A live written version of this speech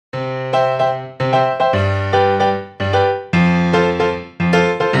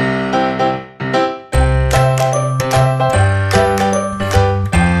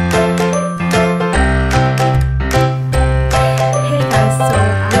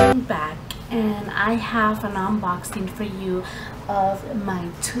And I have an unboxing for you of my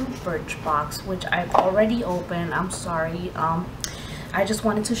 2 Birchbox, which I've already opened. I'm sorry, I just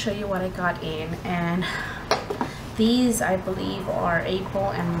wanted to show you what I got in, and these I believe are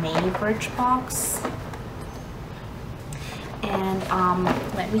April and May Birchbox. And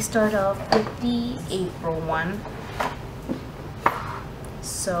let me start off with the April one.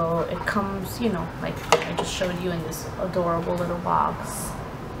 So it comes, you know, like I just showed you, in this adorable little box.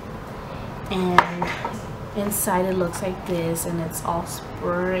 And inside it looks like this, and it's all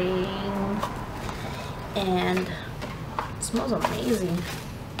spring, and it smells amazing.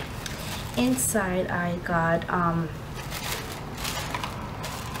 Inside I got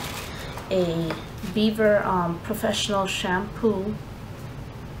a Beaver professional shampoo.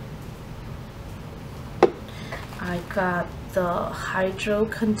 I got the hydro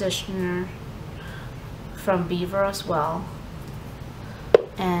conditioner from Beaver as well,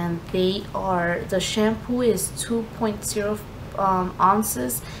 and the shampoo is 2.0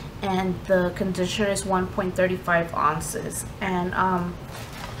 ounces, and the conditioner is 1.35 ounces. And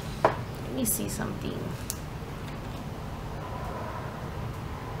let me see something.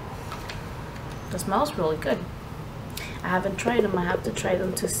 It smells really good. I haven't tried them. I have to try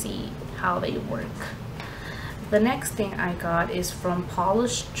them to see how they work. The next thing I got is from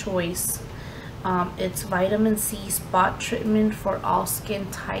Paula's Choice. It's vitamin C spot treatment for all skin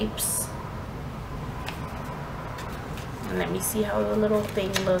types. And let me see how the little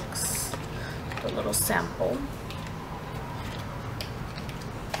thing looks, the little sample.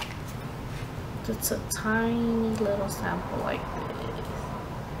 It's a tiny little sample like this.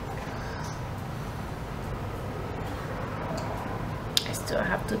 I still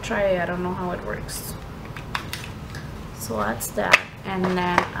have to try it. I don't know how it works. So that's that. And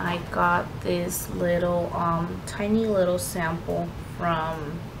then I got this little tiny little sample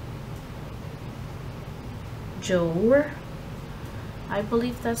from Joe, I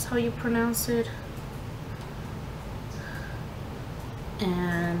believe that's how you pronounce it.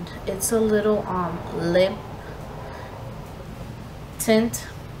 And it's a little lip tint.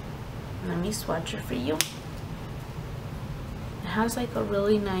 Let me swatch it for you. It has like a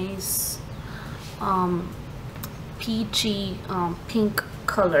really nice peachy pink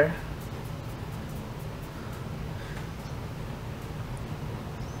color.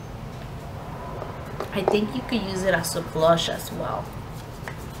 I think you could use it as a blush as well.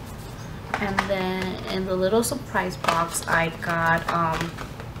 And then in the little surprise box I got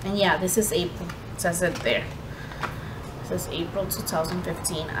and yeah, this is April, it says it there, it says April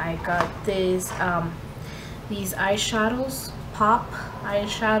 2015. I got this these eyeshadows, pop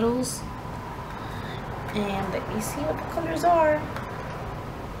eyeshadows, and let me see what the colors are.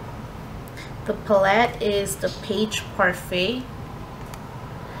 The palette is the Peach Parfait,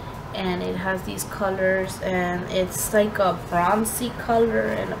 and it has these colors, and it's like a bronzy color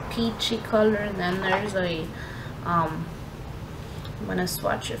and a peachy color, and then there's a I'm gonna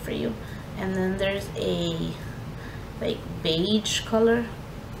swatch it for you, and then there's a like beige color.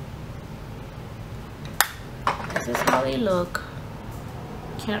 This is how they look.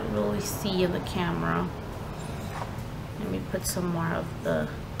 Can't really see in the camera. Let me put some more of the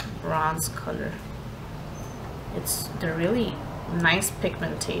bronze color. They're really nice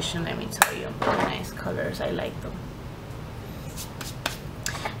pigmentation, let me tell you. Really nice colors, I like them.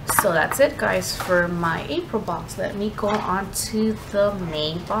 So that's it, guys, for my April box. Let me go on to the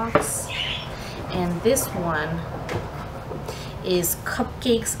May box, and this one is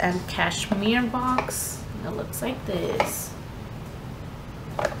Cupcakes and Cashmere box. It looks like this,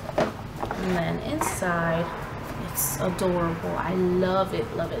 and then inside it's adorable. I love it,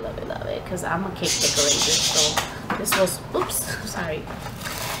 love it, love it, love it, because I'm a cake decorator. So this was, oops, sorry.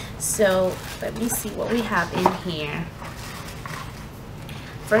 So let me see what we have in here.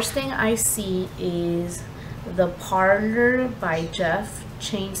 First thing I see is the Parlor by Jeff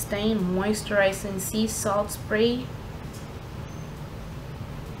Chain Stain Moisturizing Sea Salt Spray.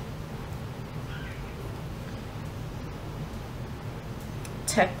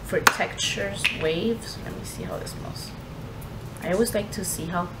 For textures, waves. Let me see how this smells. I always like to see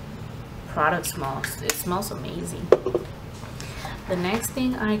how product smells. It smells amazing. The next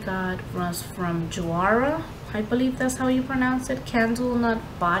thing I got was from Joara, I believe that's how you pronounce it, Candle Nut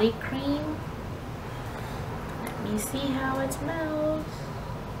Body Cream. Let me see how it smells.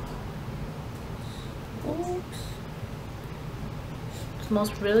 Oops. It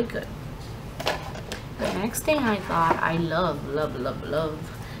smells really good. The next thing I got, I love, love, love, love,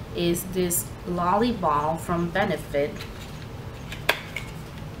 is this Lolly Ball from Benefit.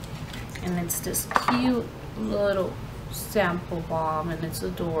 And it's this cute little sample balm, and it's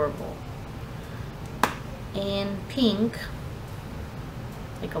adorable. in pink,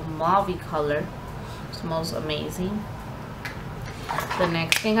 like a mauve color. Smells amazing. The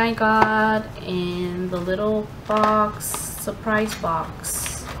next thing I got in the little box, surprise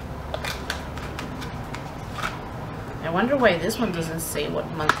box. I wonder why this one doesn't say what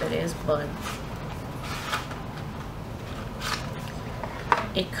month it is, but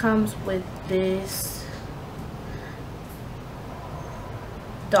it comes with this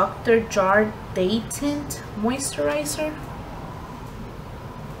Dr. Jar Day Tint Moisturizer.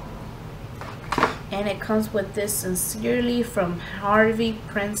 And it comes with this Sincerely from Harvey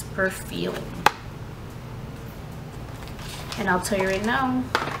Prince perfume. And I'll tell you right now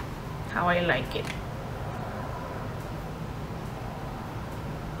how I like it.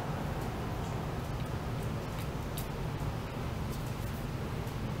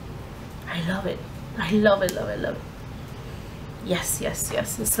 I love it. I love it, love it, love it. Yes, yes,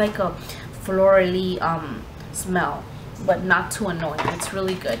 yes. It's like a florally smell, but not too annoying. It's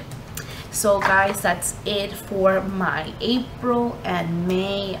really good. So guys, that's it for my April and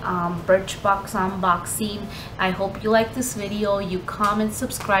May Birchbox unboxing. I hope you like this video. You comment,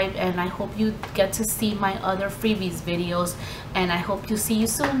 subscribe, and I hope you get to see my other freebies videos. And I hope to see you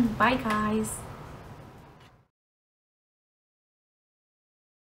soon. Bye guys.